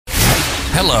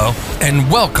Hello, and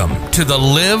welcome to the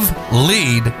Live,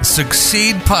 Lead,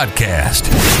 Succeed podcast,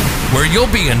 where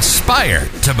you'll be inspired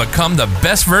to become the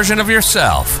best version of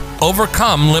yourself,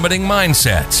 overcome limiting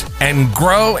mindsets, and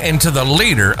grow into the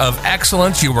leader of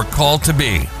excellence you were called to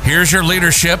be. Here's your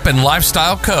leadership and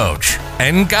lifestyle coach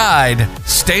and guide,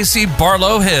 Stacy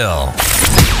Barlow Hill.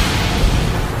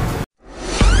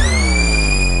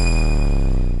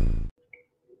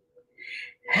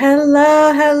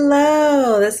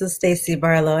 Hello. This is Stacy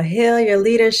Barlow Hill, your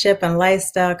leadership and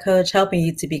lifestyle coach, helping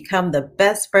you to become the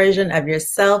best version of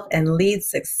yourself and lead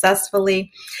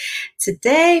successfully.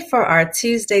 Today, for our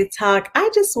Tuesday talk, I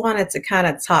just wanted to kind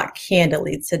of talk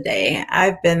candidly today.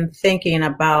 I've been thinking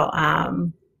about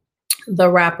the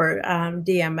rapper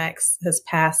DMX, his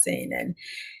passing, and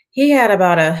he had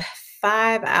about a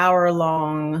 5-hour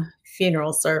long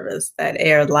funeral service that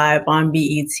aired live on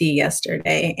BET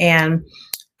yesterday. And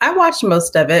I watched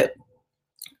most of it,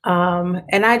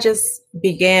 and I just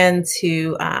began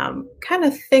to kind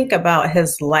of think about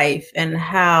his life and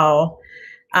how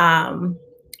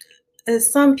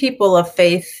some people of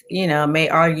faith, may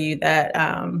argue that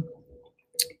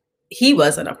he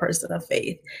wasn't a person of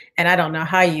faith. And I don't know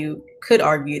how you could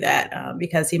argue that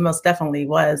because he most definitely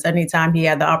was. Anytime he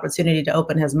had the opportunity to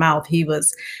open his mouth, he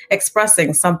was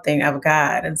expressing something of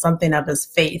God and something of his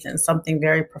faith and something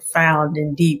very profound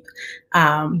and deep.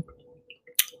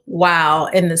 While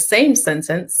in the same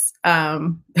sentence,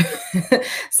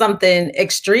 something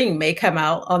extreme may come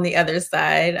out on the other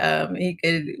side. He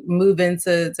could move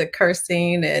into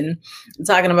cursing and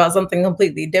talking about something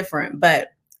completely different, but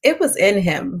it was in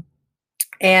him.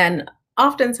 And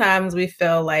oftentimes we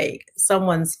feel like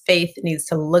someone's faith needs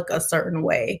to look a certain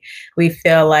way. We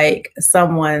feel like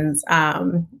someone's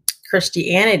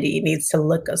Christianity needs to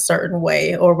look a certain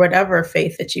way, or whatever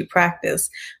faith that you practice.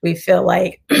 We feel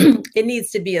like it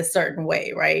needs to be a certain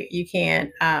way, right? You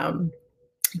can't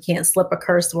slip a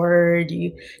curse word.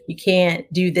 You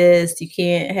can't do this. You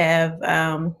can't have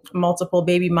multiple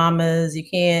baby mamas. You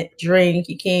can't drink.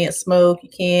 You can't smoke. You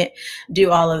can't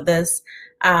do all of this.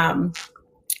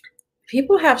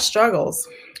 People have struggles.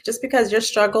 Just because your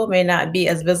struggle may not be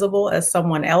as visible as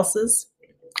someone else's,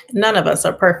 none of us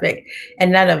are perfect,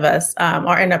 and none of us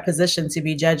are in a position to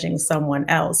be judging someone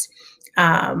else.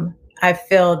 I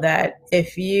feel that it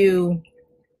seemed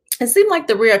like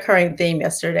the reoccurring theme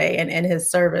yesterday and in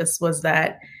his service was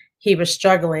that he was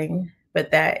struggling,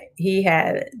 but that he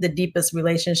had the deepest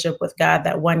relationship with God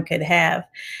that one could have.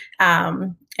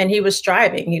 And he was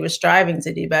striving. He was striving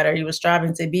to do better. He was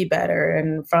striving to be better.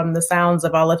 And from the sounds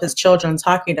of all of his children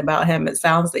talking about him, it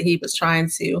sounds that he was trying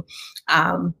to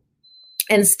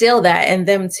instill that in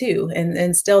them too, and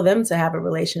instill them to have a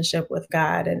relationship with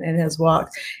God and his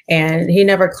walk. And he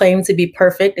never claimed to be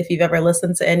perfect. If you've ever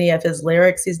listened to any of his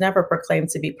lyrics, he's never proclaimed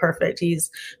to be perfect.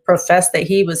 He's professed that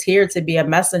he was here to be a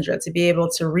messenger, to be able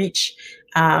to reach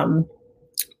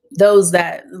those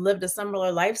that lived a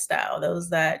similar lifestyle, those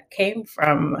that came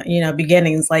from,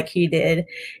 beginnings like he did,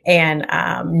 and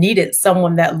needed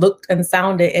someone that looked and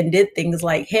sounded and did things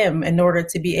like him in order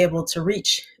to be able to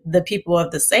reach the people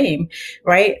of the same,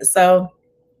 right? So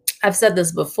I've said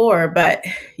this before, but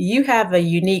you have a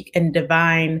unique and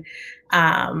divine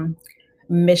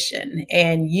mission,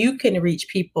 and you can reach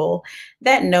people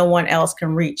that no one else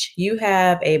can reach. You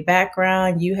have a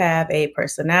background, you have a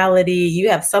personality, you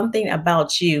have something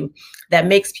about you that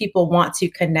makes people want to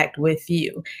connect with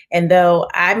you. And though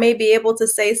I may be able to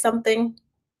say something,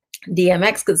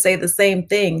 DMX could say the same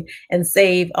thing and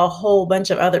save a whole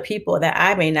bunch of other people that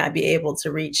I may not be able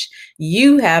to reach.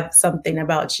 You have something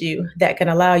about you that can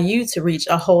allow you to reach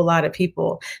a whole lot of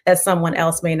people that someone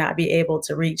else may not be able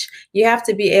to reach. You have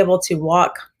to be able to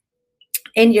walk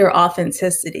in your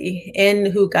authenticity, in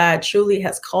who God truly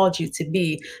has called you to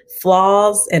be,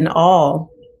 flaws and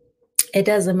all. It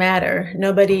doesn't matter.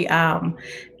 Nobody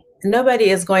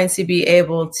is going to be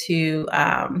able to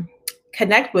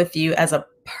connect with you as a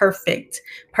perfect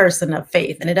person of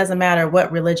faith. And it doesn't matter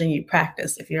what religion you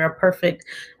practice. If you're a perfect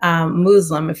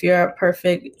Muslim, if you're a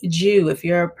perfect Jew, if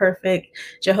you're a perfect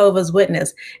Jehovah's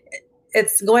Witness,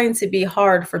 it's going to be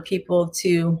hard for people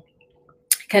to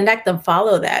connect and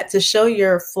follow that, to show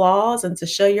your flaws and to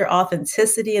show your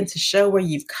authenticity and to show where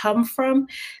you've come from.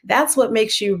 That's what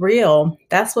makes you real.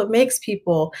 That's what makes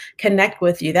people connect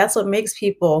with you. That's what makes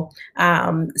people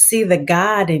see the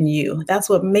God in you. That's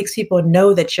what makes people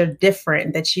know that you're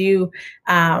different, that you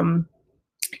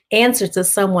answer to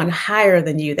someone higher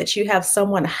than you, that you have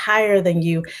someone higher than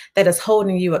you that is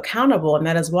holding you accountable and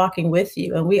that is walking with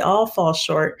you. And we all fall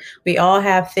short. We all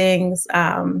have things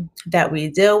that we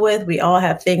deal with. We all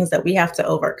have things that we have to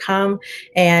overcome.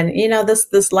 And, you know,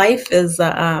 this life is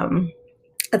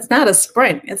It's not a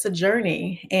sprint, it's a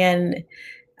journey. And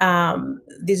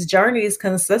these journeys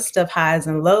consist of highs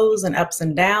and lows and ups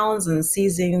and downs and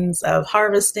seasons of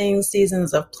harvesting,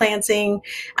 seasons of planting.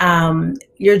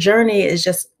 Your journey is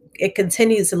just, it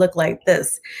continues to look like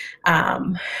this.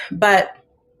 But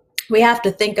we have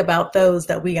to think about those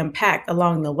that we impact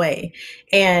along the way.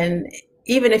 And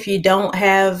even if you don't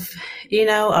have,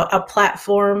 a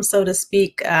platform, so to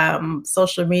speak,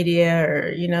 social media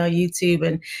or,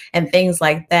 YouTube and things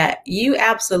like that, you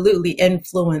absolutely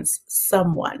influence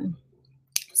someone.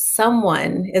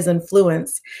 Someone is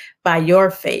influenced by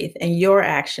your faith and your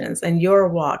actions and your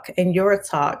walk and your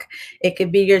talk. It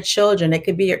could be your children. It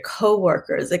could be your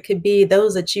coworkers. It could be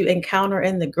those that you encounter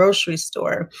in the grocery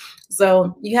store.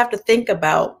 So you have to think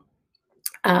about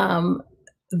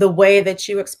the way that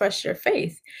you express your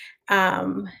faith.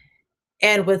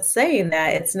 And with saying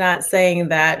that, it's not saying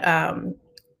that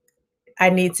I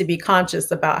need to be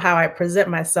conscious about how I present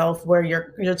myself, where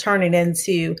you're turning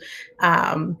into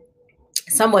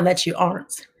someone that you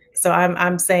aren't. So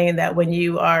I'm saying that when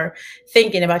you are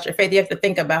thinking about your faith, you have to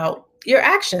think about your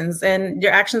actions, and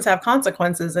your actions have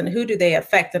consequences, and who do they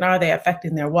affect, and are they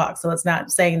affecting their walk? So it's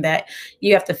not saying that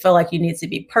you have to feel like you need to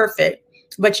be perfect,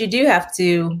 but you do have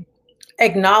to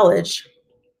acknowledge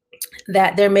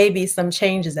that there may be some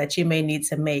changes that you may need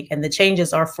to make, and the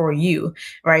changes are for you,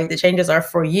 right? The changes are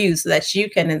for you so that you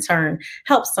can in turn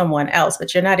help someone else,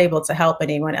 but you're not able to help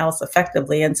anyone else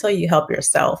effectively until you help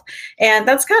yourself. And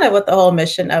that's kind of what the whole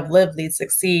mission of Live, Lead,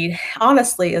 Succeed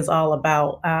honestly is all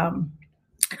about.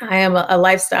 I am a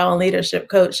lifestyle and leadership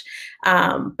coach,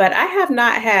 but I have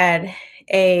not had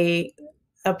a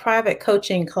private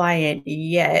coaching client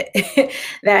yet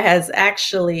that has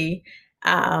actually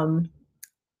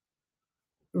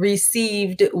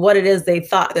received what it is they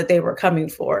thought that they were coming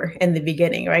for in the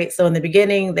beginning, right? So in the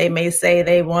beginning, they may say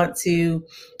they want to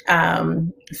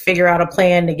figure out a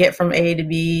plan to get from A to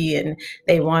B, and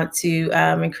they want to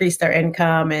increase their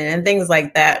income and things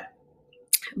like that.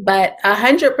 But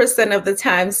 100% of the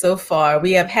time so far,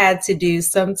 we have had to do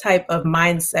some type of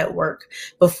mindset work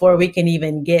before we can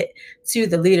even get to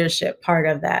the leadership part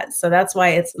of that. So that's why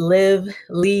it's live,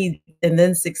 lead, and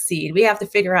then succeed. We have to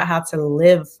figure out how to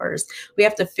live first. We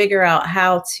have to figure out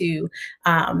how to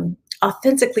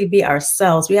authentically be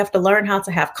ourselves. We have to learn how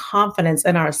to have confidence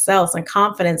in ourselves and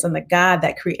confidence in the God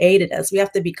that created us. We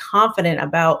have to be confident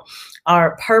about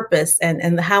our purpose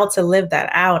and how to live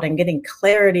that out, and getting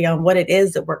clarity on what it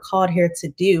is that we're called here to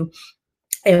do.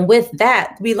 And with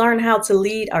that, we learn how to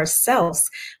lead ourselves.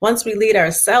 Once we lead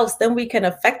ourselves, then we can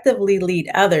effectively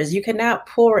lead others. You cannot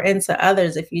pour into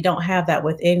others if you don't have that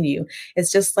within you.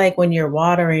 It's just like when you're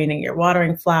watering and you're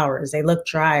watering flowers. They look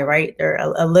dry, right? They're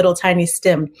a little tiny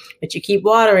stem, but you keep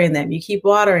watering them,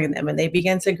 and they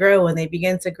begin to grow, and they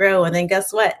begin to grow. And then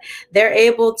guess what? They're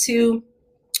able to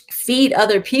feed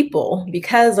other people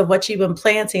because of what you've been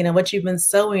planting and what you've been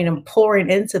sowing and pouring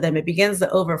into them. It begins to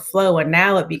overflow, and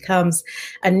now it becomes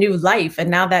a new life. And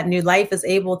now that new life is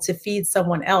able to feed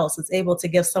someone else. It's able to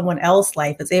give someone else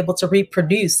life. It's able to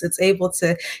reproduce. It's able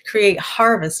to create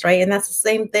harvest, right? And that's the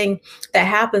same thing that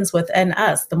happens within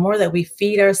us. The more that we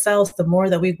feed ourselves, the more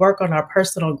that we work on our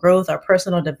personal growth, our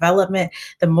personal development,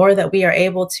 the more that we are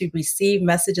able to receive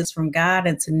messages from God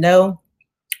and to know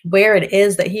where it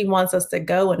is that he wants us to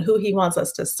go and who he wants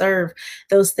us to serve.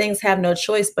 Those things have no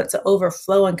choice but to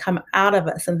overflow and come out of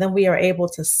us. And then we are able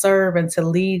to serve and to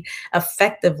lead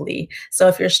effectively. So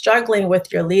if you're struggling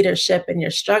with your leadership, and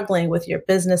you're struggling with your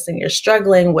business, and you're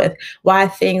struggling with why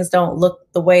things don't look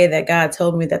the way that God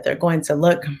told me that they're going to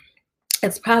look,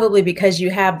 it's probably because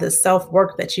you have the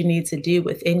self-work that you need to do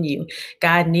within you.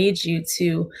 God needs you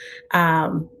to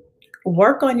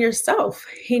work on yourself.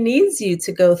 He needs you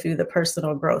to go through the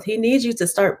personal growth. He needs you to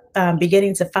start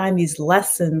beginning to find these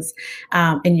lessons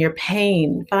in your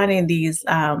pain, finding these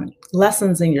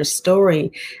lessons in your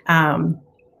story,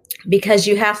 because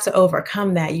you have to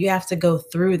overcome that. You have to go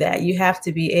through that. You have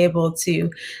to be able to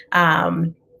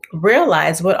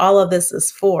realize what all of this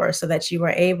is for, so that you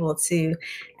are able to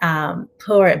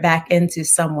pour it back into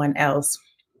someone else.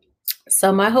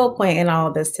 So my whole point in all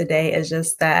of this today is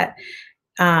just that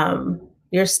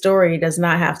your story does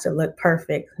not have to look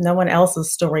perfect. No one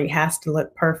else's story has to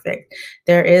look perfect.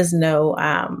 There is no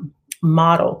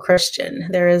model Christian.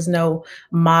 There is no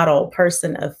model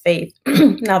person of faith.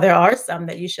 Now, there are some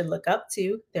that you should look up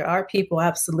to. There are people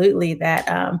absolutely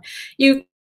that you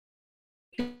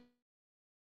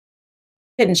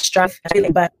can strive,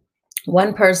 but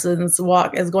one person's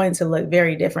walk is going to look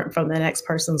very different from the next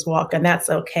person's walk, and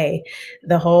that's okay.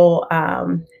 The whole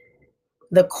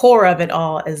the core of it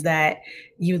all is that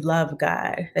you love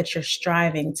God, that you're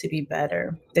striving to be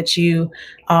better, that you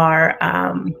are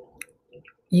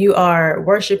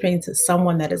worshiping to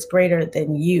someone that is greater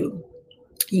than you.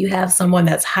 You have someone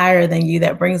that's higher than you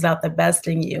that brings out the best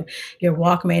in you. Your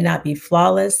walk may not be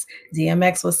flawless.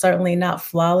 DMX was certainly not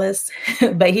flawless,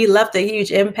 but he left a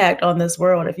huge impact on this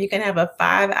world. If you can have a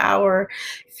 5-hour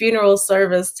funeral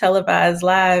service televised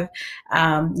live,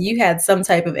 you had some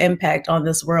type of impact on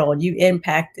this world. You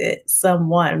impacted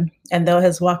someone. And though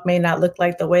his walk may not look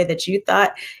like the way that you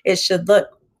thought it should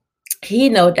look, he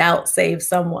no doubt saved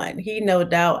someone. He no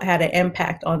doubt had an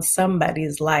impact on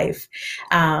somebody's life.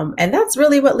 And that's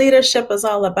really what leadership is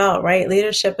all about, right?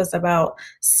 Leadership is about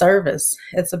service.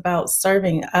 It's about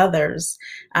serving others.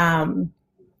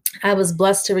 I was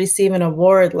blessed to receive an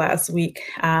award last week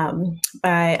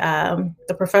by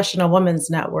the Professional Women's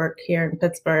Network here in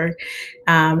Pittsburgh.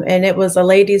 And it was a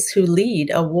Ladies Who Lead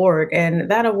award.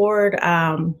 And that award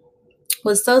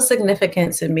was so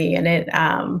significant to me. And it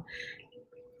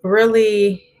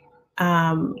really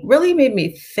made me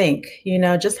think,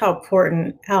 just how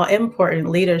important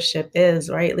leadership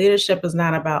is, right? Leadership is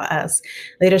not about us.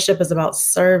 Leadership is about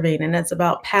serving, and it's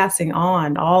about passing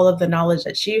on all of the knowledge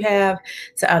that you have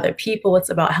to other people.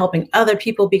 It's about helping other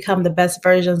people become the best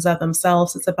versions of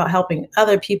themselves. It's about helping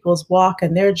other people's walk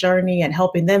and their journey and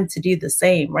helping them to do the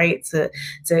same, right? To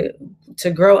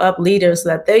grow up leaders so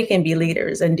that they can be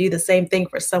leaders and do the same thing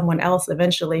for someone else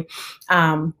eventually.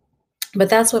 But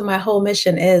that's what my whole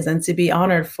mission is. And to be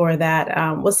honored for that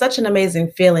was such an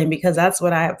amazing feeling, because that's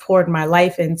what I poured my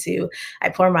life into. I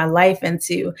poured my life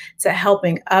into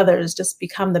helping others just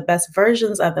become the best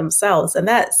versions of themselves. And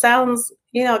that sounds,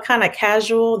 kind of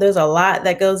casual. There's a lot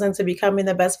that goes into becoming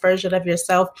the best version of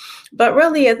yourself, but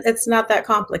really it's not that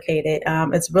complicated.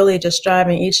 It's really just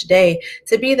striving each day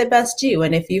to be the best you.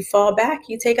 And if you fall back,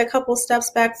 you take a couple steps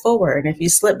back forward. And if you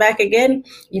slip back again,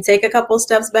 you take a couple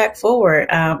steps back forward.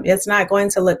 It's not going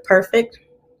to look perfect.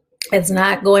 It's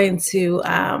not going to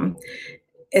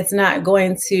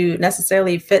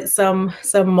necessarily fit some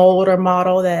mold or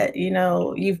model that,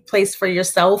 you've placed for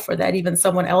yourself or that even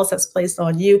someone else has placed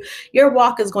on you. Your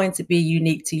walk is going to be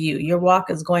unique to you. Your walk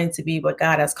is going to be what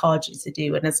God has called you to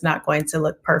do. And it's not going to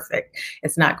look perfect.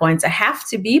 It's not going to have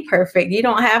to be perfect. You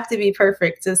don't have to be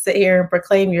perfect to sit here and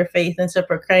proclaim your faith and to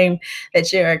proclaim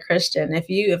that you're a Christian.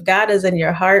 If God is in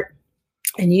your heart,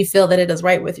 and you feel that it is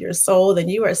right with your soul, then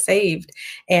you are saved,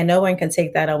 and no one can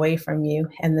take that away from you.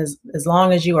 And as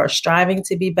long as you are striving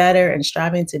to be better and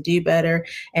striving to do better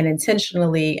and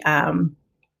intentionally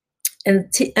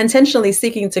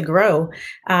seeking to grow,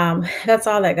 that's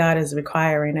all that God is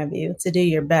requiring of you, to do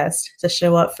your best, to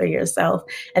show up for yourself,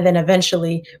 and then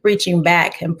eventually reaching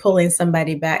back and pulling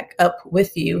somebody back up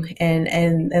with you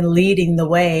and leading the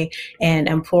way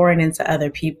and pouring into other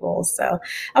people. So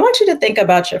I want you to think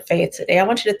about your faith today. I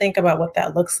want you to think about what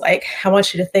that looks like. I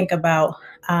want you to think about,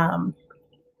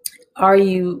 are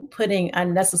you putting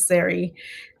unnecessary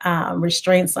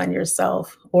restraints on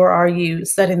yourself, or are you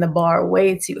setting the bar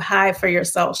way too high for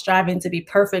yourself, striving to be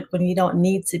perfect when you don't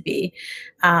need to be?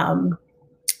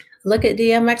 Look at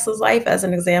DMX's life as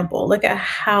an example. Look at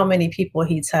how many people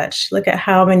he touched. Look at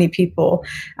how many people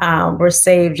were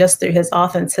saved just through his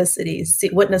authenticity,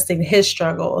 witnessing his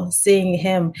struggle, seeing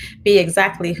him be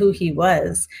exactly who he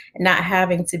was, not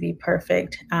having to be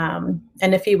perfect. And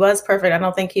if he was perfect, I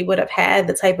don't think he would have had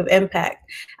the type of impact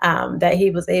that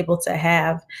he was able to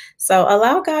have. So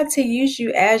allow God to use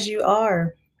you as you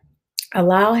are.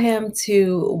 Allow him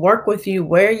to work with you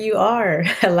where you are.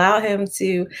 Allow him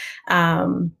to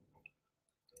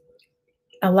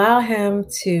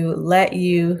let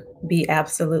you be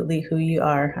absolutely who you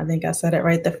are. I think I said it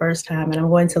right the first time, and I'm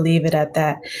going to leave it at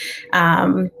that.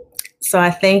 So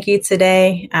I thank you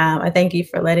today. I thank you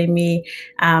for letting me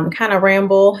kind of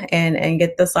ramble and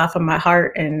get this off of my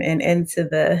heart and into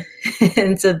the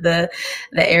into the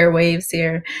airwaves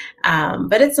here.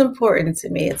 But it's important to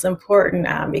me. It's important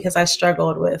because I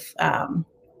struggled with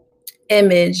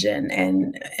image and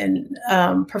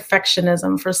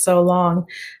perfectionism for so long,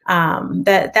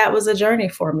 that was a journey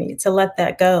for me to let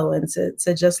that go and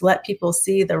to just let people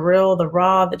see the real, the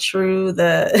raw, the true,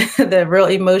 the real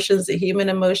emotions, the human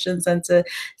emotions, and to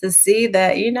see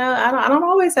that, I don't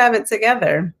always have it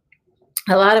together.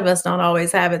 A lot of us don't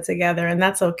always have it together, and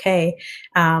that's okay.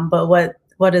 But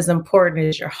what is important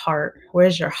is your heart.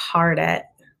 Where's your heart at?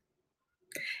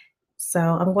 So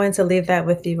I'm going to leave that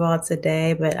with you all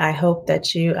today, but I hope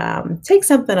that you take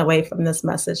something away from this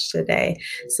message today.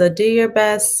 So do your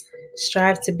best,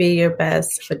 strive to be your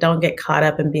best, but don't get caught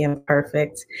up in being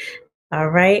perfect. All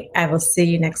right. I will see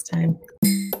you next time.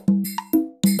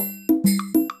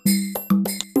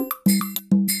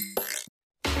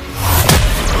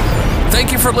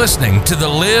 for listening to the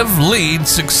Live, Lead,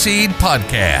 Succeed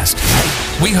podcast.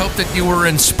 We hope that you were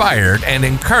inspired and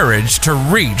encouraged to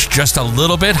reach just a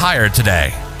little bit higher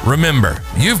today. Remember,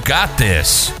 you've got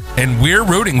this, and we're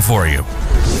rooting for you.